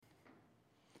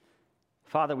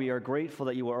Father, we are grateful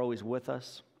that you are always with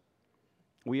us.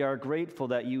 We are grateful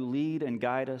that you lead and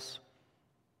guide us,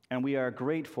 and we are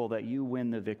grateful that you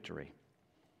win the victory.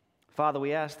 Father,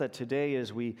 we ask that today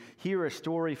as we hear a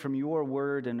story from your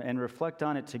word and reflect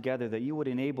on it together, that you would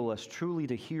enable us truly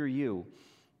to hear you,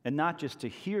 and not just to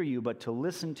hear you, but to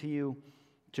listen to you,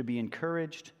 to be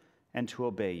encouraged, and to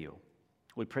obey you.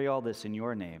 We pray all this in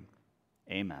your name.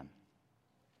 Amen.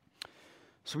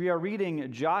 So we are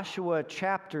reading Joshua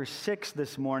chapter 6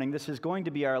 this morning. This is going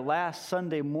to be our last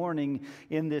Sunday morning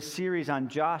in this series on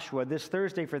Joshua. This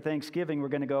Thursday for Thanksgiving, we're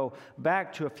going to go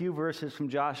back to a few verses from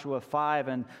Joshua 5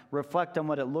 and reflect on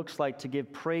what it looks like to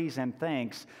give praise and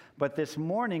thanks. But this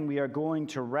morning, we are going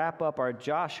to wrap up our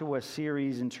Joshua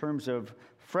series in terms of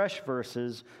fresh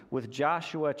verses with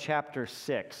Joshua chapter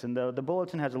 6. And the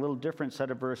bulletin has a little different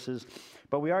set of verses,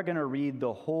 but we are going to read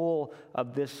the whole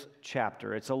of this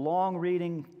chapter. It's a long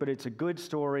reading, but it's a good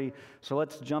story, so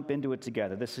let's jump into it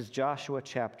together. This is Joshua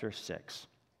chapter 6.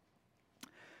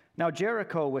 Now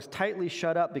Jericho was tightly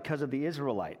shut up because of the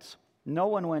Israelites. No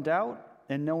one went out,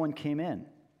 and no one came in.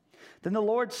 Then the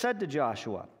Lord said to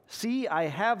Joshua, "See, I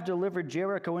have delivered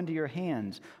Jericho into your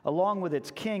hands, along with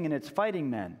its king and its fighting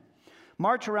men.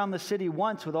 March around the city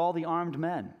once with all the armed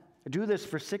men. Do this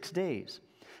for 6 days.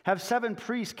 Have 7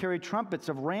 priests carry trumpets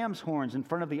of ram's horns in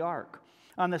front of the ark.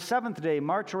 On the 7th day,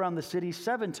 march around the city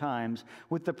 7 times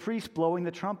with the priests blowing the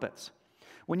trumpets.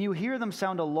 When you hear them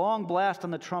sound a long blast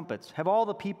on the trumpets, have all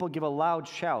the people give a loud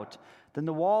shout. Then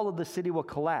the wall of the city will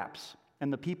collapse,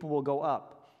 and the people will go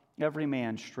up, every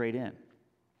man straight in."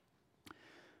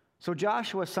 So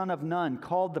Joshua, son of Nun,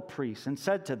 called the priests and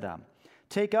said to them,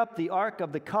 "Take up the ark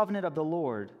of the covenant of the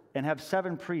Lord and have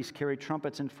 7 priests carry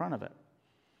trumpets in front of it."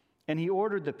 And he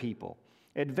ordered the people,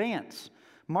 "Advance,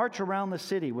 march around the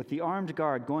city with the armed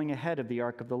guard going ahead of the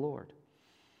ark of the Lord."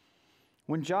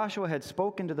 When Joshua had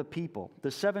spoken to the people,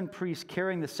 the 7 priests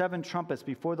carrying the 7 trumpets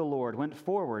before the Lord went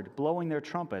forward, blowing their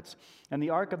trumpets, and the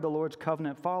ark of the Lord's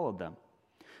covenant followed them.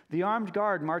 The armed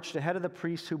guard marched ahead of the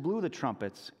priests who blew the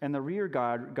trumpets, and the rear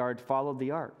guard followed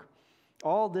the ark.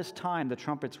 All this time the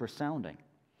trumpets were sounding.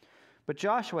 But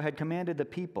Joshua had commanded the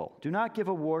people, "Do not give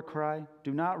a war cry,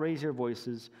 do not raise your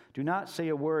voices, do not say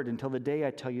a word until the day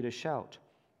I tell you to shout.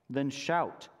 Then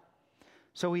shout."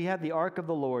 So he had the ark of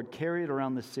the Lord carried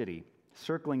around the city,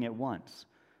 circling it once.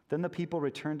 Then the people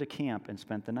returned to camp and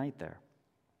spent the night there.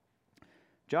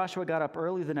 Joshua got up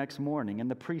early the next morning, and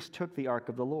the priests took the ark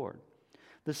of the Lord.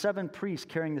 The 7 priests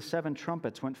carrying the 7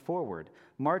 trumpets went forward,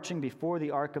 marching before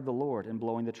the ark of the Lord and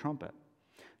blowing the trumpet.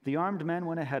 The armed men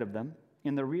went ahead of them,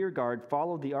 and the rear guard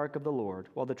followed the ark of the Lord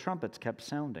while the trumpets kept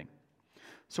sounding.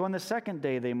 So on the 2nd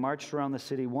day they marched around the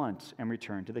city once and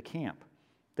returned to the camp.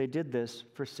 They did this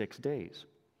for 6 days.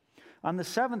 On the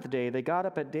 7th day they got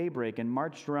up at daybreak and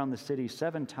marched around the city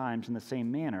 7 times in the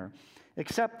same manner,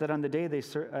 except that on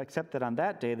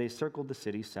that day they circled the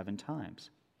city 7 times.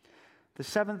 The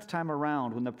 7th time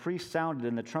around, when the priest sounded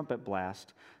in the trumpet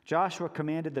blast, Joshua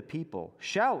commanded the people,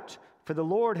 "Shout, for the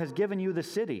Lord has given you the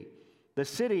city. The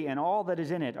city and all that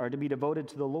is in it are to be devoted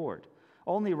to the Lord.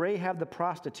 Only Rahab the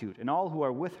prostitute and all who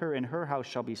are with her in her house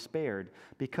shall be spared,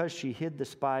 because she hid the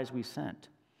spies we sent.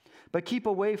 But keep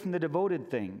away from the devoted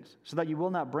things, so that you will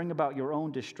not bring about your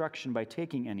own destruction by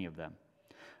taking any of them.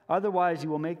 Otherwise you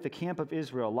will make the camp of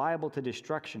Israel liable to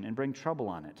destruction and bring trouble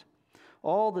on it.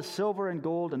 All the silver and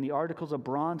gold and the articles of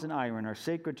bronze and iron are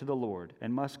sacred to the Lord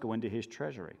and must go into his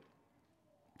treasury."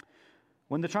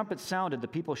 When the trumpet sounded, the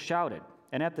people shouted,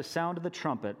 and at the sound of the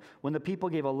trumpet, when the people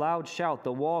gave a loud shout,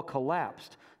 the wall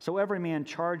collapsed. So every man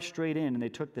charged straight in, and they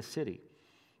took the city.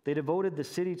 They devoted the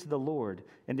city to the Lord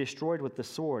and destroyed with the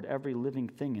sword every living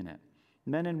thing in it,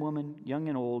 men and women, young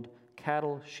and old,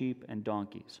 cattle, sheep, and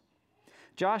donkeys.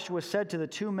 Joshua said to the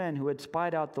 2 men who had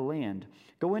spied out the land,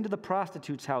 "Go into the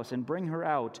prostitute's house and bring her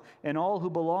out, and all who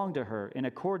belong to her, in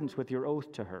accordance with your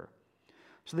oath to her."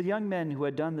 So the young men who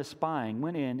had done the spying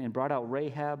went in and brought out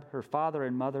Rahab, her father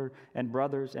and mother and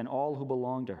brothers, and all who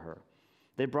belonged to her.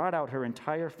 They brought out her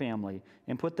entire family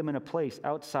and put them in a place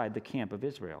outside the camp of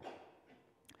Israel.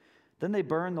 Then they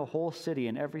burned the whole city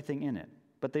and everything in it,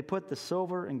 but they put the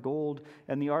silver and gold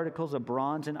and the articles of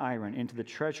bronze and iron into the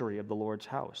treasury of the Lord's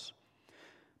house.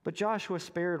 But Joshua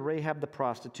spared Rahab the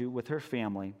prostitute with her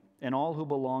family and all who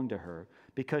belonged to her,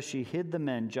 because she hid the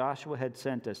men Joshua had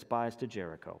sent as spies to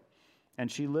Jericho, and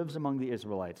she lives among the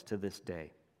Israelites to this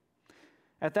day.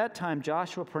 At that time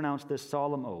Joshua pronounced this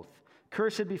solemn oath,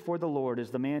 "Cursed before the Lord is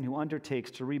the man who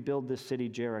undertakes to rebuild this city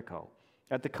Jericho.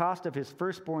 At the cost of his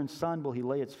firstborn son will he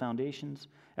lay its foundations.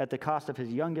 At the cost of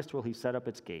his youngest will he set up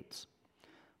its gates."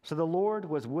 So the Lord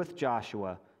was with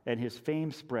Joshua, and his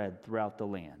fame spread throughout the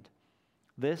land.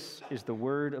 This is the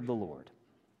word of the Lord.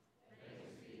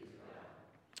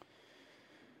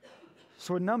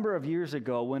 So a number of years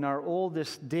ago, when our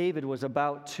oldest David was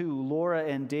about 2, Laura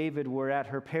and David were at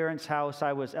her parents' house.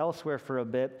 I was elsewhere for a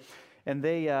bit, and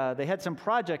they had some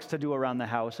projects to do around the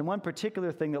house. And one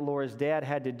particular thing that Laura's dad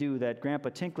had to do, that Grandpa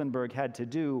Tinklenberg had to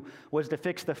do, was to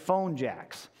fix the phone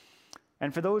jacks.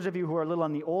 And for those of you who are a little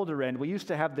on the older end, we used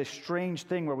to have this strange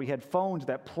thing where we had phones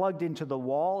that plugged into the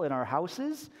wall in our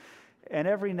houses, and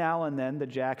every now and then the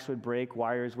jacks would break,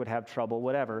 wires would have trouble,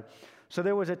 whatever. So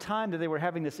there was a time that they were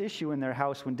having this issue in their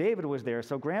house when David was there,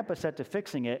 so Grandpa set to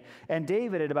fixing it, and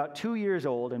David, at about 2 years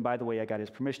old, and by the way, I got his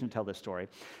permission to tell this story,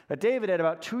 but David, at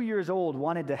about 2 years old,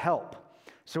 wanted to help.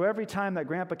 So every time that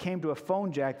Grandpa came to a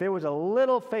phone jack, there was a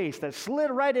little face that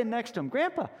slid right in next to him.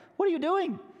 Grandpa, what are you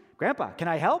doing? Grandpa, can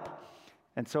I help?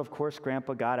 And so, of course,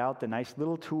 Grandpa got out the nice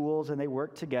little tools, and they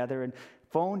worked together, and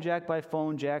phone jack by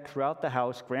phone jack throughout the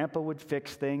house, Grandpa would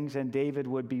fix things, and David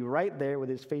would be right there with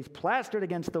his face plastered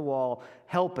against the wall,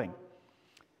 helping.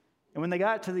 And when they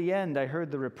got to the end, I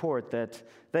heard the report that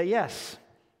yes,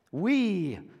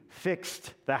 we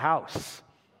fixed the house.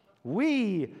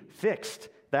 We fixed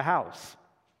the house.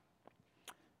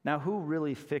 Now, who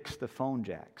really fixed the phone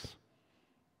jacks?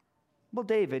 Well,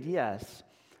 David, yes,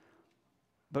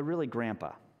 but really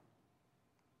Grandpa.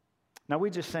 Now, we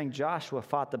just sang Joshua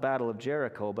fought the battle of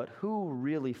Jericho, but who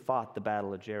really fought the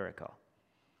battle of Jericho?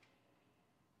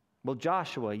 Well,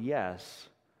 Joshua, yes,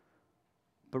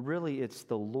 but really it's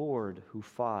the Lord who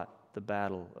fought the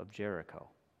battle of Jericho.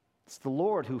 It's the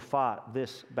Lord who fought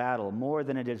this battle more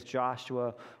than it is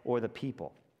Joshua or the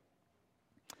people.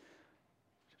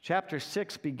 Chapter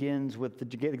 6 begins with the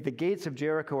gates of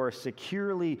Jericho are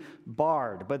securely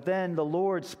barred. But then the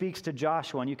Lord speaks to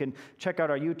Joshua, and you can check out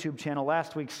our YouTube channel,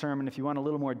 last week's sermon, if you want a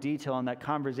little more detail on that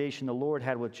conversation the Lord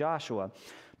had with Joshua.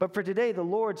 But for today, the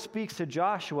Lord speaks to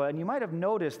Joshua, and you might have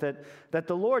noticed that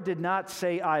the Lord did not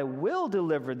say, I will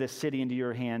deliver this city into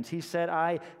your hands. He said,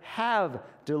 I have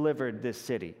delivered this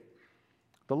city.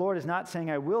 The Lord is not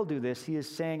saying, I will do this. He is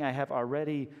saying, I have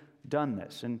already done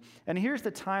this. And here's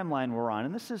the timeline we're on,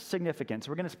 and this is significant,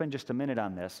 so we're going to spend just a minute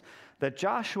on this, that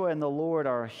Joshua and the Lord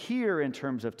are here in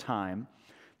terms of time.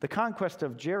 The conquest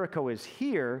of Jericho is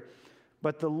here,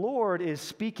 but the Lord is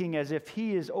speaking as if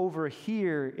he is over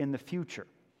here in the future.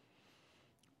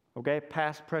 Okay,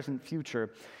 past, present, future.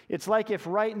 It's like if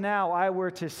right now I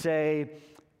were to say,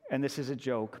 and this is a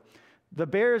joke, the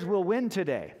Bears will win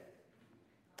today.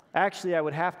 Actually, I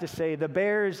would have to say the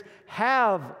Bears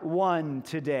have won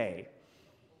today.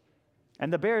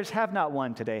 And the Bears have not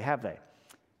won today, have they?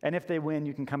 And if they win,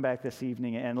 you can come back this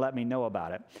evening and let me know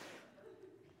about it.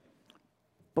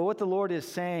 But what the Lord is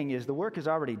saying is the work is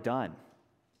already done.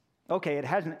 Okay, it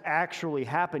hasn't actually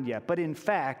happened yet, but in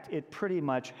fact, it pretty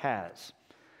much has.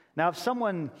 Now, if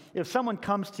someone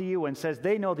comes to you and says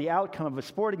they know the outcome of a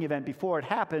sporting event before it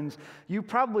happens, you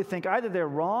probably think either they're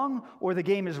wrong or the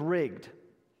game is rigged.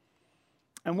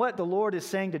 And what the Lord is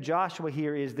saying to Joshua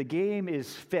here is the game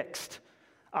is fixed.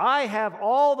 I have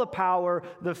all the power,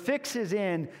 the fix is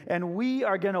in, and we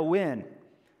are going to win.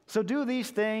 So do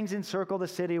these things, encircle the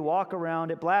city, walk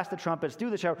around it, blast the trumpets, do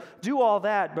the shout, do all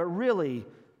that, but really,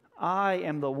 I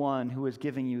am the one who is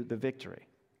giving you the victory.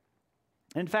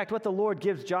 In fact, what the Lord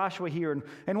gives Joshua here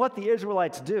and what the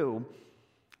Israelites do,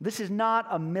 this is not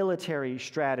a military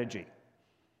strategy.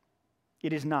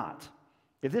 It is not.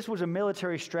 If this was a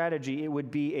military strategy, it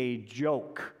would be a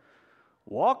joke.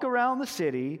 Walk around the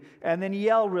city and then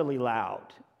yell really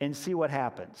loud and see what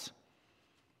happens.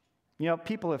 You know,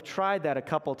 people have tried that a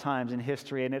couple times in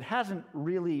history, and it hasn't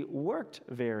really worked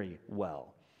very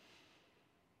well.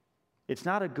 It's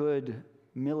not a good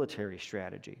military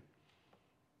strategy.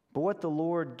 But what the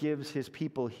Lord gives his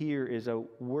people here is a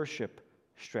worship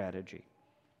strategy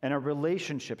and a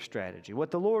relationship strategy. What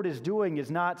the Lord is doing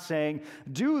is not saying,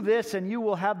 do this and you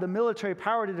will have the military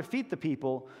power to defeat the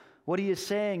people. What he is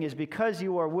saying is, because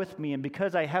you are with me and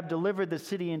because I have delivered the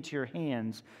city into your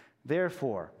hands,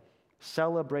 therefore,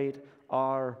 celebrate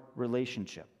our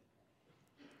relationship.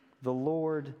 The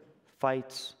Lord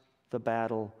fights the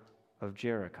battle of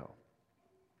Jericho.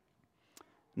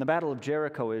 And the Battle of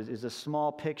Jericho is a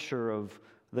small picture of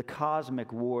the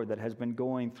cosmic war that has been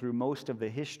going through most of the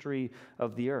history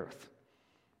of the earth.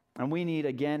 And we need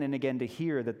again and again to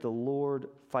hear that the Lord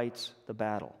fights the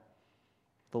battle.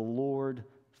 The Lord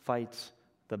fights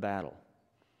the battle.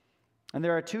 And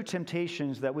there are two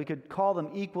temptations that we could call them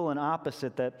equal and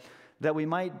opposite that we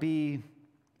might be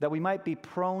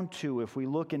prone to if we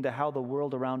look into how the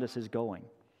world around us is going.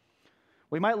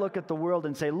 We might look at the world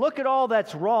and say, look at all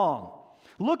that's wrong.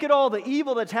 Look at all the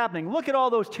evil that's happening. Look at all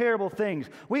those terrible things.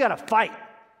 We got to fight.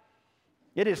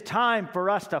 It is time for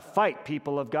us to fight,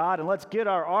 people of God, and let's get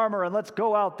our armor and let's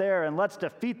go out there and let's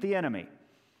defeat the enemy.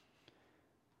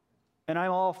 And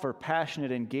I'm all for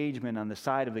passionate engagement on the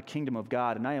side of the kingdom of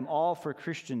God, and I am all for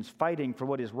Christians fighting for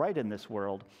what is right in this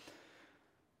world.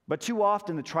 But too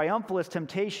often the triumphalist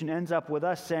temptation ends up with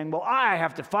us saying, well, I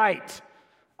have to fight.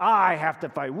 I have to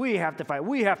fight. We have to fight.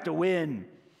 We have to win.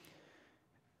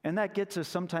 And that gets us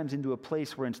sometimes into a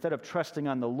place where instead of trusting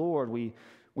on the Lord, we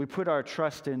put our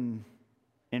trust in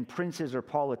princes or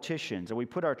politicians, and we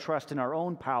put our trust in our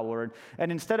own power.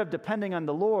 And instead of depending on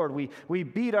the Lord, we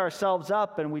beat ourselves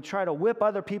up and we try to whip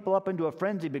other people up into a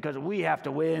frenzy because we have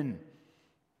to win.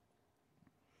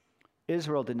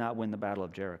 Israel did not win the Battle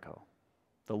of Jericho.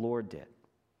 The Lord did.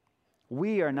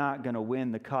 We are not going to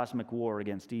win the cosmic war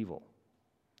against evil.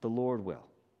 The Lord will.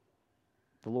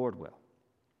 The Lord will.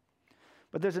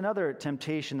 But there's another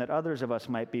temptation that others of us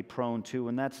might be prone to,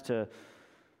 and that's to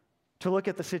look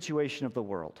at the situation of the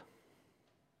world.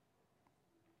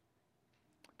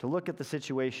 To look at the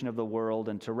situation of the world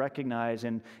and to recognize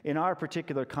in our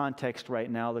particular context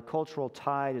right now, the cultural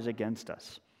tide is against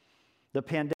us. The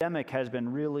pandemic has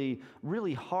been really,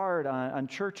 really hard on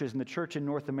churches and the church in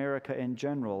North America in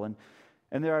general.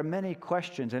 And there are many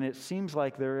questions, and it seems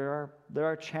like there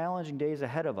are challenging days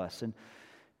ahead of us. And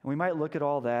we might look at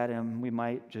all that and we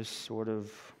might just sort of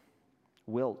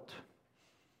wilt,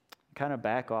 kind of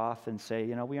back off and say,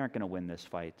 we aren't going to win this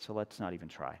fight, so let's not even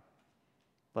try.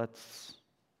 Let's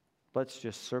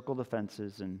just circle the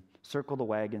fences and circle the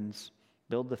wagons,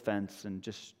 build the fence, and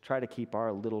just try to keep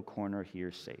our little corner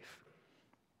here safe.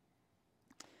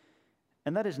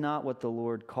 And that is not what the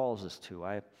Lord calls us to.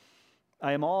 I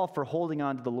am all for holding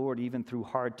on to the Lord even through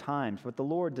hard times, but the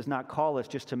Lord does not call us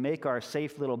just to make our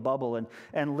safe little bubble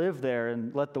and live there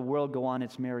and let the world go on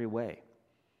its merry way.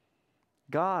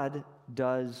 God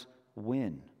does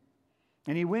win.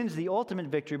 And he wins the ultimate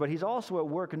victory, but he's also at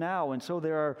work now. And so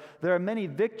there are many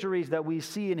victories that we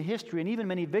see in history, and even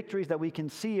many victories that we can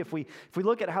see if we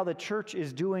look at how the church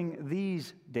is doing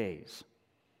these days.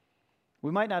 We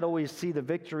might not always see the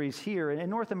victories here, and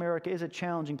North America is a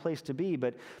challenging place to be,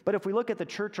 but if we look at the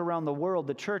church around the world,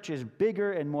 the church is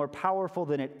bigger and more powerful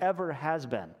than it ever has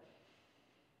been.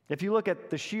 If you look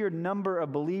at the sheer number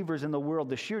of believers in the world,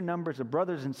 the sheer numbers of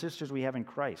brothers and sisters we have in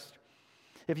Christ,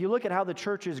 if you look at how the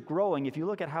church is growing, if you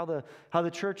look at how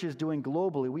the church is doing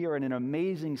globally, we are in an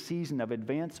amazing season of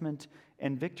advancement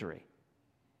and victory.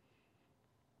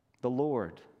 The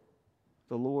Lord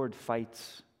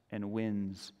fights and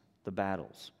wins the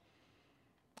battles.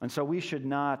 And so we should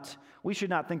not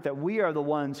think that we are the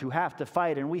ones who have to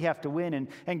fight and we have to win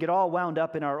and get all wound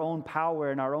up in our own power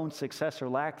and our own success or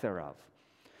lack thereof.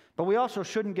 But we also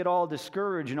shouldn't get all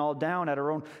discouraged and all down at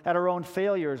our own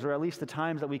failures, or at least the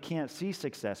times that we can't see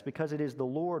success, because it is the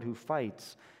Lord who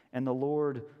fights and the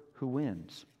Lord who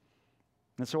wins.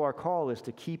 And so our call is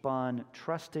to keep on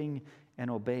trusting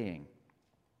and obeying.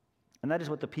 And that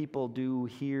is what the people do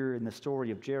here in the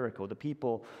story of Jericho. The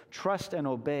people trust and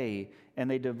obey, and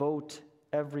they devote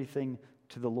everything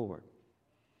to the Lord.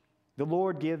 The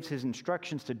Lord gives his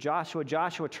instructions to Joshua.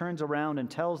 Joshua turns around and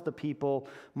tells the people,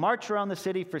 march around the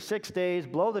city for 6 days,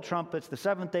 blow the trumpets. The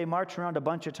seventh day, march around a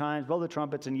bunch of times, blow the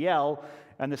trumpets and yell,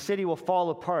 and the city will fall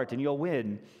apart and you'll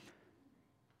win.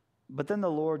 But then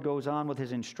the Lord goes on with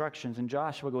his instructions, and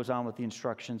Joshua goes on with the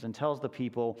instructions and tells the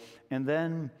people, and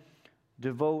then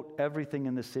devote everything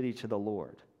in the city to the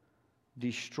Lord.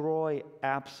 Destroy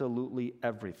absolutely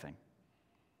everything.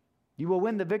 You will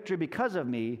win the victory because of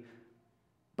me,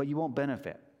 but you won't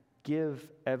benefit. Give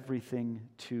everything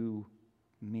to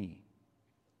me.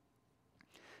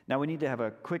 Now, we need to have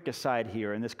a quick aside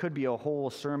here, and this could be a whole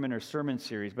sermon or sermon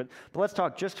series, but let's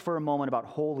talk just for a moment about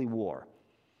holy war.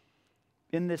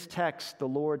 In this text, the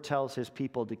Lord tells his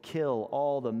people to kill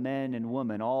all the men and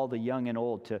women, all the young and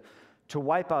old, to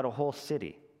wipe out a whole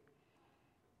city.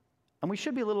 And we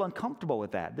should be a little uncomfortable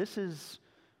with that. This is,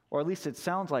 or at least it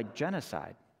sounds like,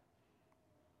 genocide.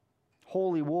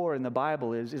 Holy war in the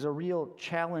Bible is a real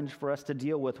challenge for us to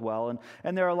deal with well.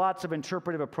 And there are lots of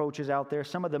interpretive approaches out there,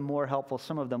 some of them more helpful,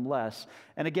 some of them less.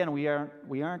 And again, we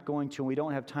aren't going to, and we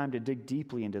don't have time to dig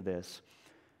deeply into this.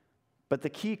 But the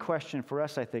key question for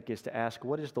us, I think, is to ask,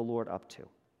 what is the Lord up to?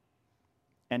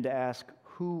 And to ask,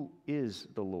 who is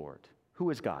the Lord? Who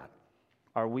is God?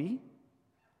 Are we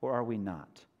or are we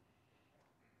not?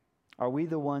 Are we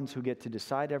the ones who get to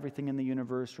decide everything in the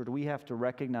universe, or do we have to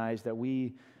recognize that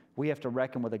we have to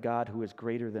reckon with a God who is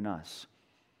greater than us?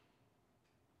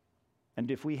 And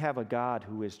if we have a God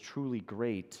who is truly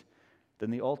great,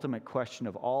 then the ultimate question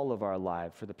of all of our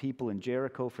lives, for the people in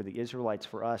Jericho, for the Israelites,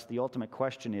 for us, the ultimate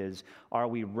question is, are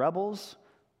we rebels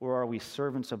or are we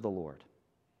servants of the Lord?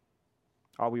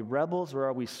 Are we rebels or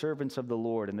are we servants of the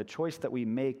Lord? And the choice that we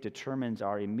make determines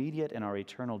our immediate and our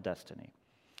eternal destiny.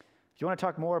 If you want to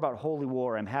talk more about holy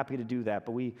war, I'm happy to do that,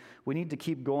 but we need to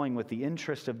keep going with the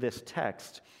interest of this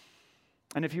text.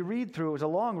 And if you read through, it was a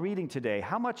long reading today,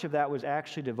 how much of that was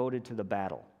actually devoted to the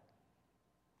battle?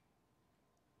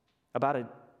 About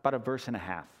a verse and a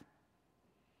half.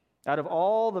 Out of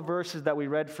all the verses that we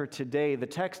read for today, the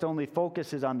text only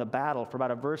focuses on the battle for about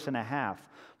a verse and a half.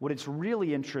 What it's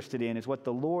really interested in is what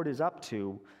the Lord is up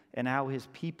to and how his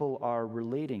people are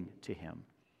relating to him.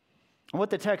 And what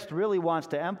the text really wants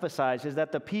to emphasize is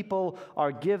that the people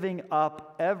are giving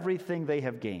up everything they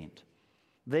have gained.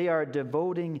 They are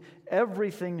devoting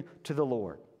everything to the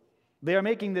Lord. They are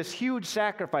making this huge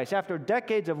sacrifice. After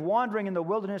decades of wandering in the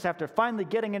wilderness, after finally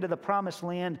getting into the promised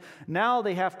land, now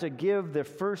they have to give the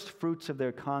first fruits of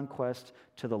their conquest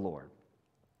to the Lord.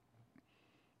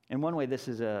 In one way, this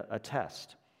is a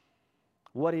test.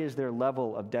 What is their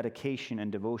level of dedication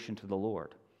and devotion to the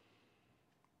Lord?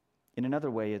 In another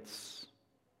way, it's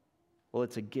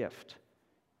a gift.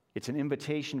 It's an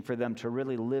invitation for them to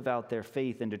really live out their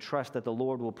faith and to trust that the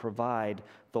Lord will provide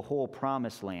the whole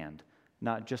promised land,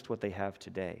 not just what they have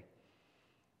today.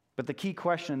 But the key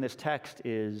question in this text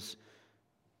is,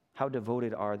 how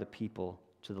devoted are the people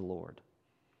to the Lord?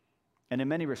 And in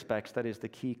many respects, that is the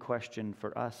key question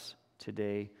for us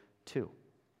today, too.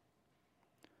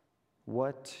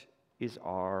 What is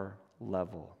our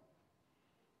level?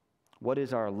 What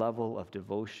is our level of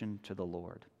devotion to the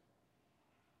Lord?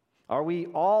 Are we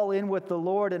all in with the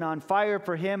Lord and on fire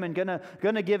for him and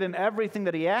gonna give him everything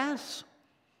that he asks?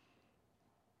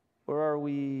 Or are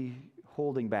we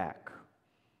holding back?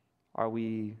 Are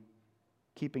we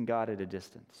keeping God at a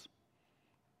distance?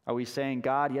 Are we saying,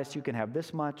 God, yes, you can have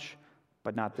this much,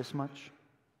 but not this much?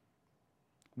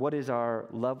 What is our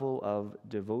level of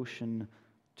devotion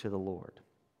to the Lord?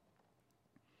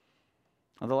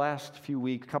 In the last few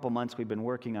weeks, couple months, we've been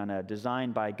working on a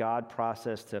Design by God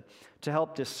process to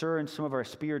help discern some of our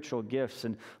spiritual gifts,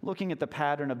 and looking at the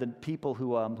pattern of the people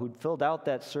who filled out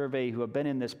that survey, who have been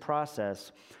in this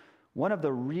process. One of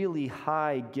the really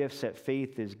high gifts at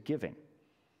Faith is giving.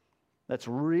 That's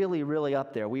really, really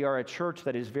up there. We are a church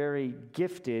that is very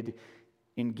gifted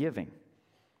in giving.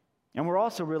 And we're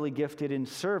also really gifted in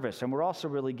service, and we're also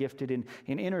really gifted in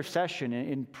intercession,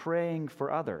 in praying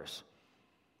for others.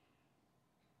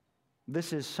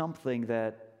 This is something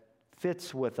that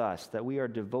fits with us, that we are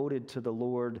devoted to the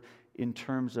Lord in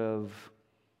terms of,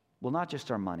 well, not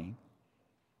just our money,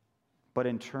 but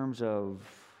in terms of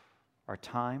our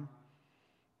time,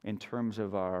 in terms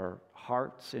of our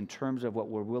hearts, in terms of what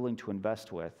we're willing to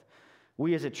invest with.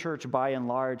 We as a church, by and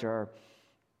large, are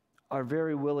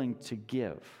very willing to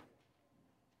give.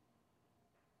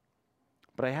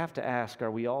 But I have to ask,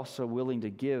 are we also willing to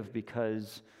give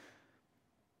because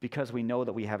we know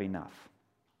that we have enough?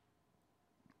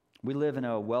 We live in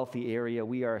a wealthy area.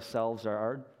 We ourselves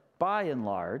are by and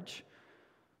large,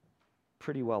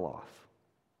 pretty well off.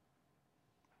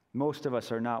 Most of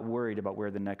us are not worried about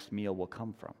where the next meal will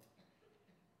come from.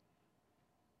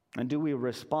 And do we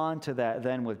respond to that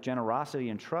then with generosity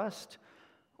and trust?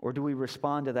 Or do we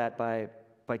respond to that by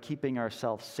keeping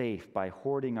ourselves safe, by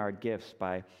hoarding our gifts,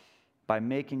 by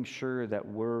making sure that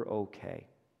we're okay?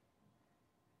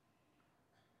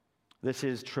 This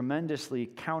is tremendously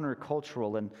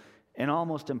countercultural and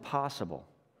almost impossible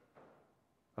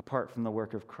apart from the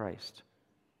work of Christ.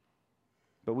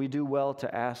 But we do well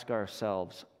to ask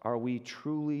ourselves, are we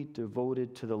truly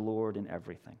devoted to the Lord in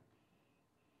everything?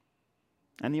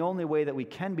 And the only way that we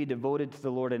can be devoted to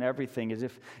the Lord in everything is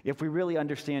if we really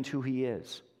understand who he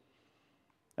is.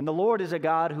 And the Lord is a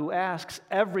God who asks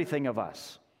everything of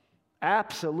us,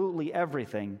 absolutely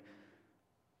everything.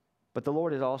 But the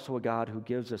Lord is also a God who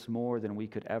gives us more than we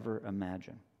could ever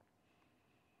imagine.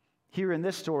 Here in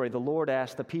this story, the Lord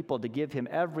asked the people to give him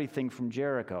everything from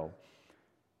Jericho.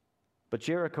 But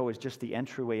Jericho is just the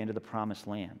entryway into the promised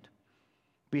land.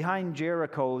 Behind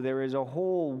Jericho, there is a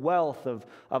whole wealth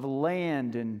of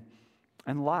land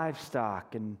and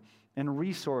livestock and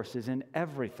resources and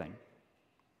everything.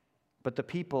 But the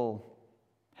people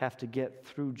have to get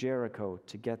through Jericho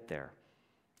to get there.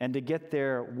 And to get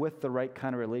there with the right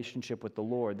kind of relationship with the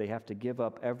Lord, they have to give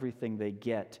up everything they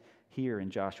get here in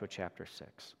Joshua chapter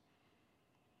 6.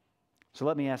 So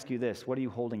let me ask you this. What are you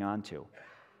holding on to?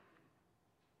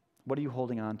 What are you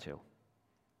holding on to?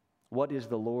 What is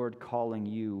the Lord calling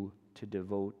you to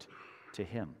devote to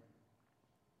him?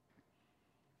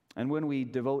 And when we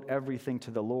devote everything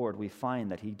to the Lord, we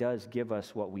find that he does give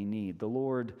us what we need. The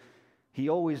Lord, he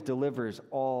always delivers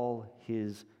all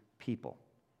his people.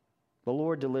 The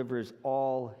Lord delivers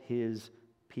all his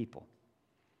people.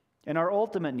 And our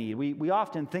ultimate need, we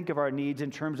often think of our needs in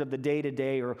terms of the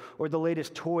day-to-day or the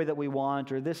latest toy that we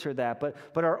want or this or that.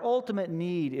 But our ultimate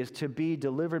need is to be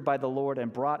delivered by the Lord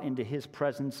and brought into His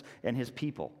presence and His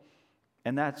people.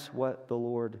 And that's what the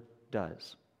Lord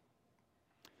does.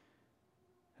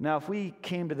 Now, if we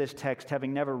came to this text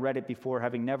having never read it before,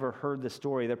 having never heard the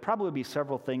story, there'd probably be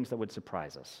several things that would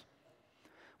surprise us.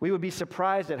 We would be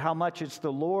surprised at how much it's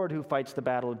the Lord who fights the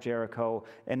battle of Jericho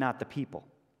and not the people.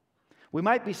 We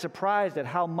might be surprised at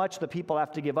how much the people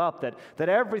have to give up, that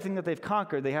everything that they've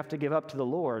conquered, they have to give up to the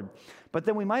Lord. But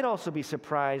then we might also be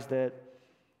surprised that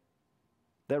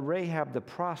Rahab the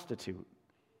prostitute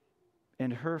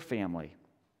and her family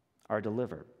are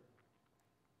delivered.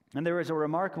 And there is a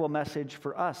remarkable message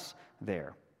for us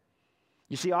there.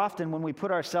 You see, often when we put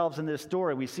ourselves in this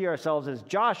story, we see ourselves as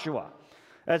Joshua,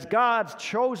 as God's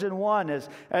chosen one,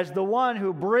 as the one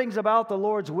who brings about the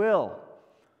Lord's will.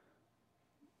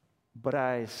 But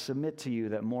I submit to you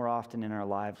that more often in our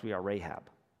lives we are Rahab.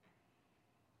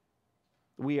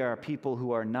 We are people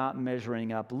who are not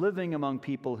measuring up, living among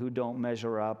people who don't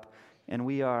measure up, and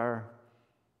we are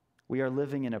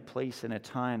living in a place and a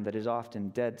time that is often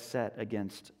dead set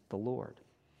against the Lord.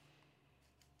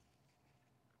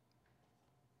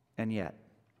 And yet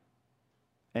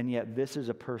this is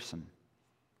a person,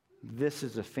 this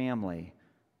is a family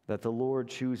that the Lord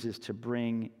chooses to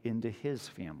bring into His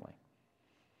family.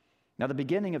 Now, the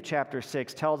beginning of chapter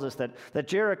 6 tells us that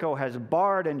Jericho has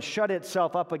barred and shut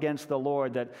itself up against the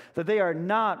Lord, that they are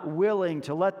not willing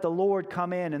to let the Lord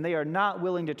come in, and they are not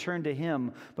willing to turn to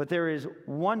Him. But there is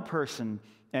one person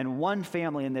and one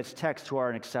family in this text who are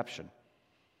an exception.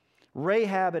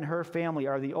 Rahab and her family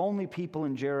are the only people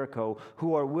in Jericho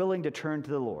who are willing to turn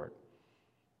to the Lord.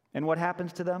 And what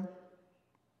happens to them?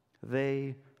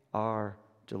 They are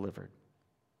delivered.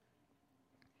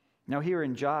 Now here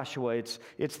in Joshua,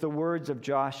 it's the words of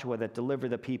Joshua that deliver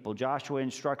the people. Joshua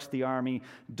instructs the army,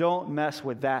 don't mess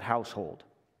with that household.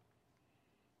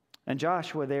 And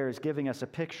Joshua there is giving us a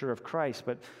picture of Christ,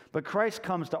 but Christ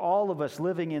comes to all of us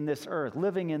living in this earth,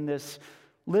 living in this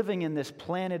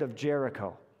planet of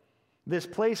Jericho, this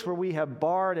place where we have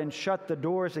barred and shut the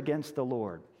doors against the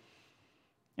Lord.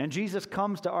 And Jesus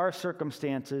comes to our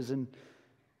circumstances and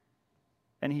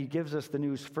He gives us the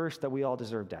news first that we all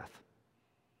deserve death.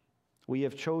 We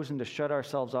have chosen to shut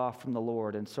ourselves off from the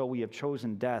Lord, and so we have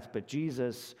chosen death, but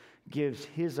Jesus gives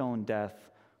His own death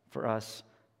for us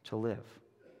to live.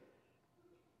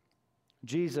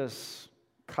 Jesus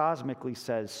cosmically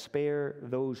says, spare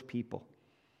those people.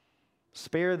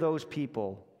 Spare those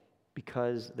people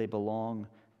because they belong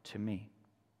to me.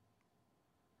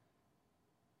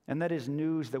 And that is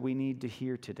news that we need to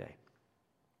hear today.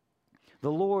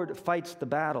 The Lord fights the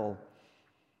battle,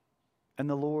 and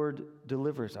the Lord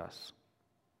delivers us.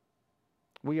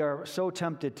 We are so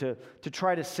tempted to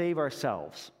try to save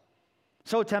ourselves.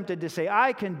 So tempted to say,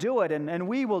 I can do it, and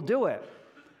we will do it.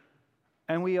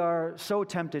 And we are so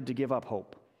tempted to give up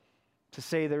hope, to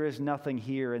say there is nothing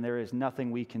here and there is nothing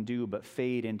we can do but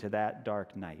fade into that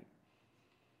dark night.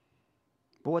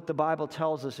 But what the Bible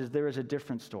tells us is there is a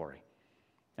different story.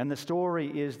 And the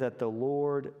story is that the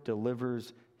Lord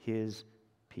delivers His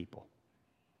people.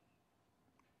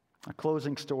 A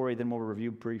closing story, then we'll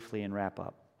review briefly and wrap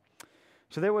up.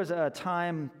 So there was a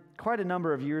time, quite a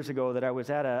number of years ago, that I was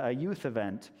at a youth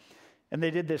event, and they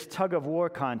did this tug-of-war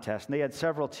contest, and they had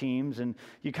several teams, and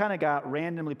you kind of got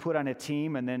randomly put on a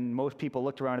team, and then most people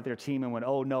looked around at their team and went,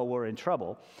 oh no, we're in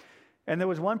trouble. And there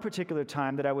was one particular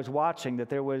time that I was watching that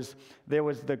there was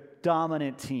the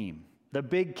dominant team, the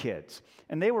big kids,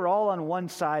 and they were all on one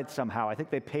side somehow. I think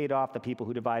they paid off the people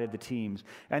who divided the teams,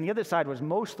 and the other side was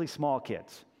mostly small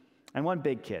kids and one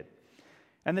big kid.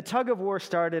 And the tug of war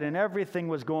started, and everything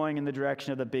was going in the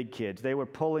direction of the big kids. They were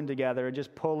pulling together and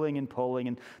just pulling,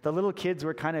 and the little kids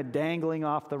were kind of dangling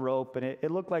off the rope, and it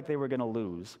looked like they were going to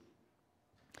lose.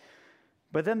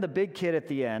 But then the big kid at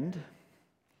the end,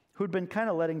 who'd been kind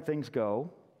of letting things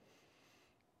go,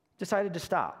 decided to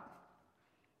stop.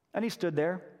 And he stood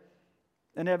there,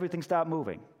 and everything stopped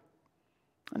moving.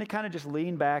 And he kind of just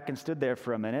leaned back and stood there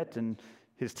for a minute, and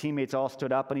his teammates all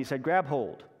stood up, and he said, grab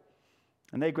hold.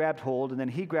 And they grabbed hold, and then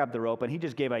he grabbed the rope, and he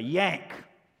just gave a yank.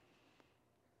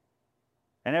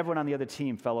 And everyone on the other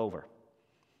team fell over.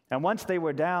 And once they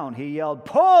were down, he yelled,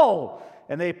 pull!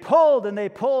 And they pulled, and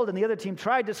the other team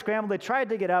tried to scramble, they tried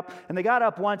to get up, and they got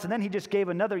up once, and then he just gave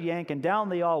another yank, and down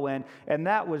they all went. And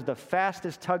that was the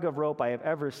fastest tug of rope I have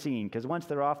ever seen, because once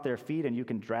they're off their feet and you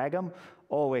can drag them,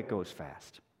 oh, it goes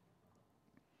fast.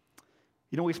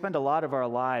 You know, we spend a lot of our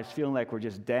lives feeling like we're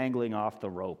just dangling off the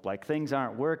rope, like things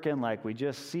aren't working, like we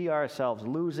just see ourselves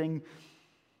losing.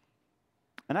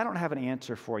 And I don't have an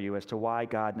answer for you as to why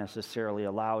God necessarily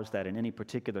allows that in any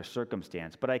particular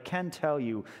circumstance, but I can tell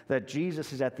you that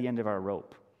Jesus is at the end of our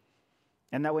rope.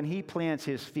 And that when he plants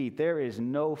his feet, there is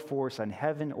no force on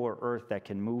heaven or earth that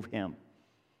can move him.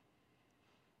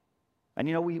 And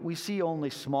we see only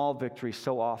small victories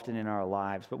so often in our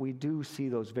lives, but we do see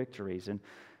those victories. And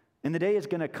the day is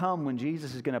going to come when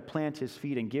Jesus is going to plant his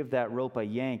feet and give that rope a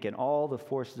yank, and all the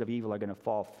forces of evil are going to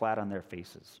fall flat on their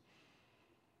faces.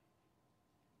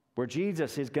 Where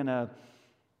Jesus is going to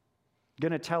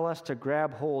tell us to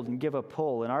grab hold and give a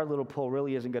pull, and our little pull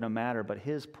really isn't going to matter, but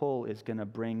his pull is going to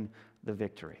bring the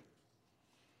victory.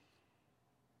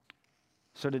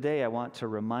 So today I want to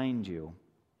remind you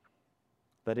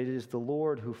that it is the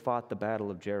Lord who fought the battle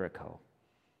of Jericho,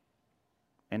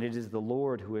 and it is the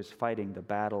Lord who is fighting the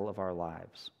battle of our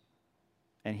lives,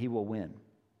 and he will win.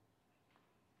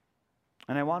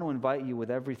 And I want to invite you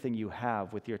with everything you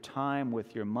have, with your time,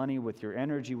 with your money, with your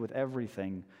energy, with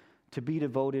everything, to be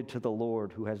devoted to the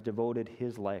Lord who has devoted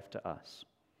his life to us.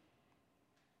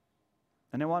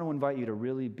 And I want to invite you to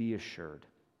really be assured,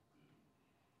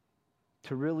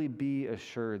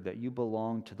 that you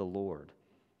belong to the Lord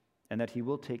and that he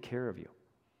will take care of you.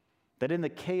 That in the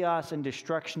chaos and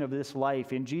destruction of this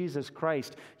life, in Jesus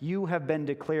Christ, you have been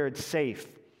declared safe.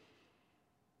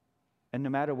 And no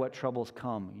matter what troubles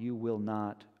come, you will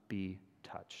not be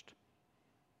touched.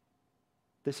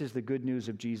 This is the good news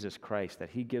of Jesus Christ, that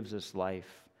he gives us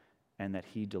life and that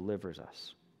he delivers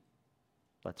us.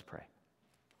 Let's pray.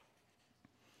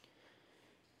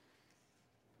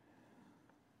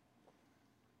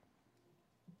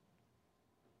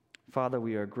 Father,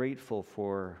 we are grateful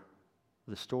for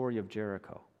the story of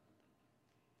Jericho.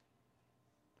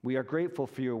 We are grateful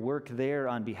for your work there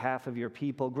on behalf of your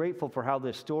people, grateful for how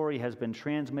this story has been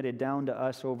transmitted down to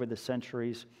us over the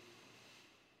centuries.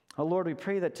 Oh Lord, we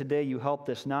pray that today you help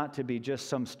this not to be just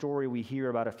some story we hear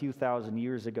about a few thousand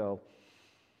years ago,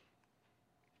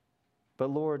 but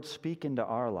Lord, speak into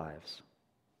our lives.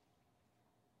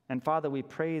 And Father, we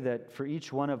pray that for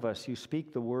each one of us, you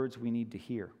speak the words we need to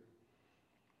hear.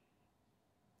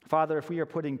 Father, if we are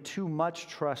putting too much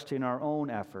trust in our own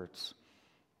efforts,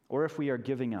 or if we are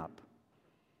giving up,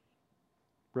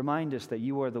 remind us that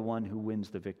you are the one who wins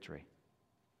the victory.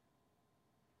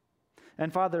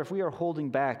 And Father, if we are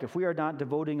holding back, if we are not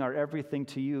devoting our everything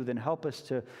to you, then help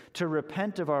us to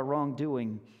repent of our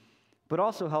wrongdoing, but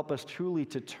also help us truly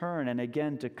to turn and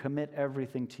again to commit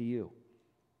everything to you.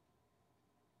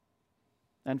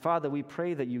 And Father, we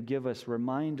pray that you give us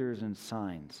reminders and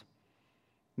signs.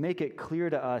 Make it clear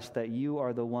to us that you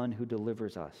are the one who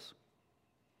delivers us.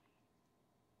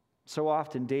 So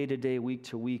often, day to day, week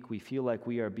to week, we feel like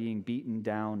we are being beaten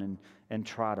down and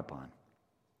trod upon.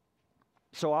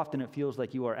 So often it feels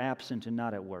like you are absent and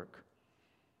not at work.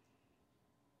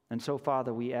 And so,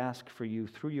 Father, we ask for you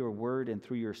through your word and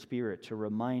through your Spirit to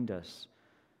remind us,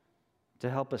 to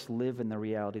help us live in the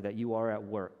reality that you are at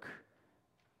work,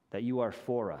 that you are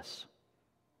for us,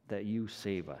 that you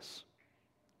save us.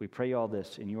 We pray all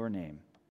this in your name.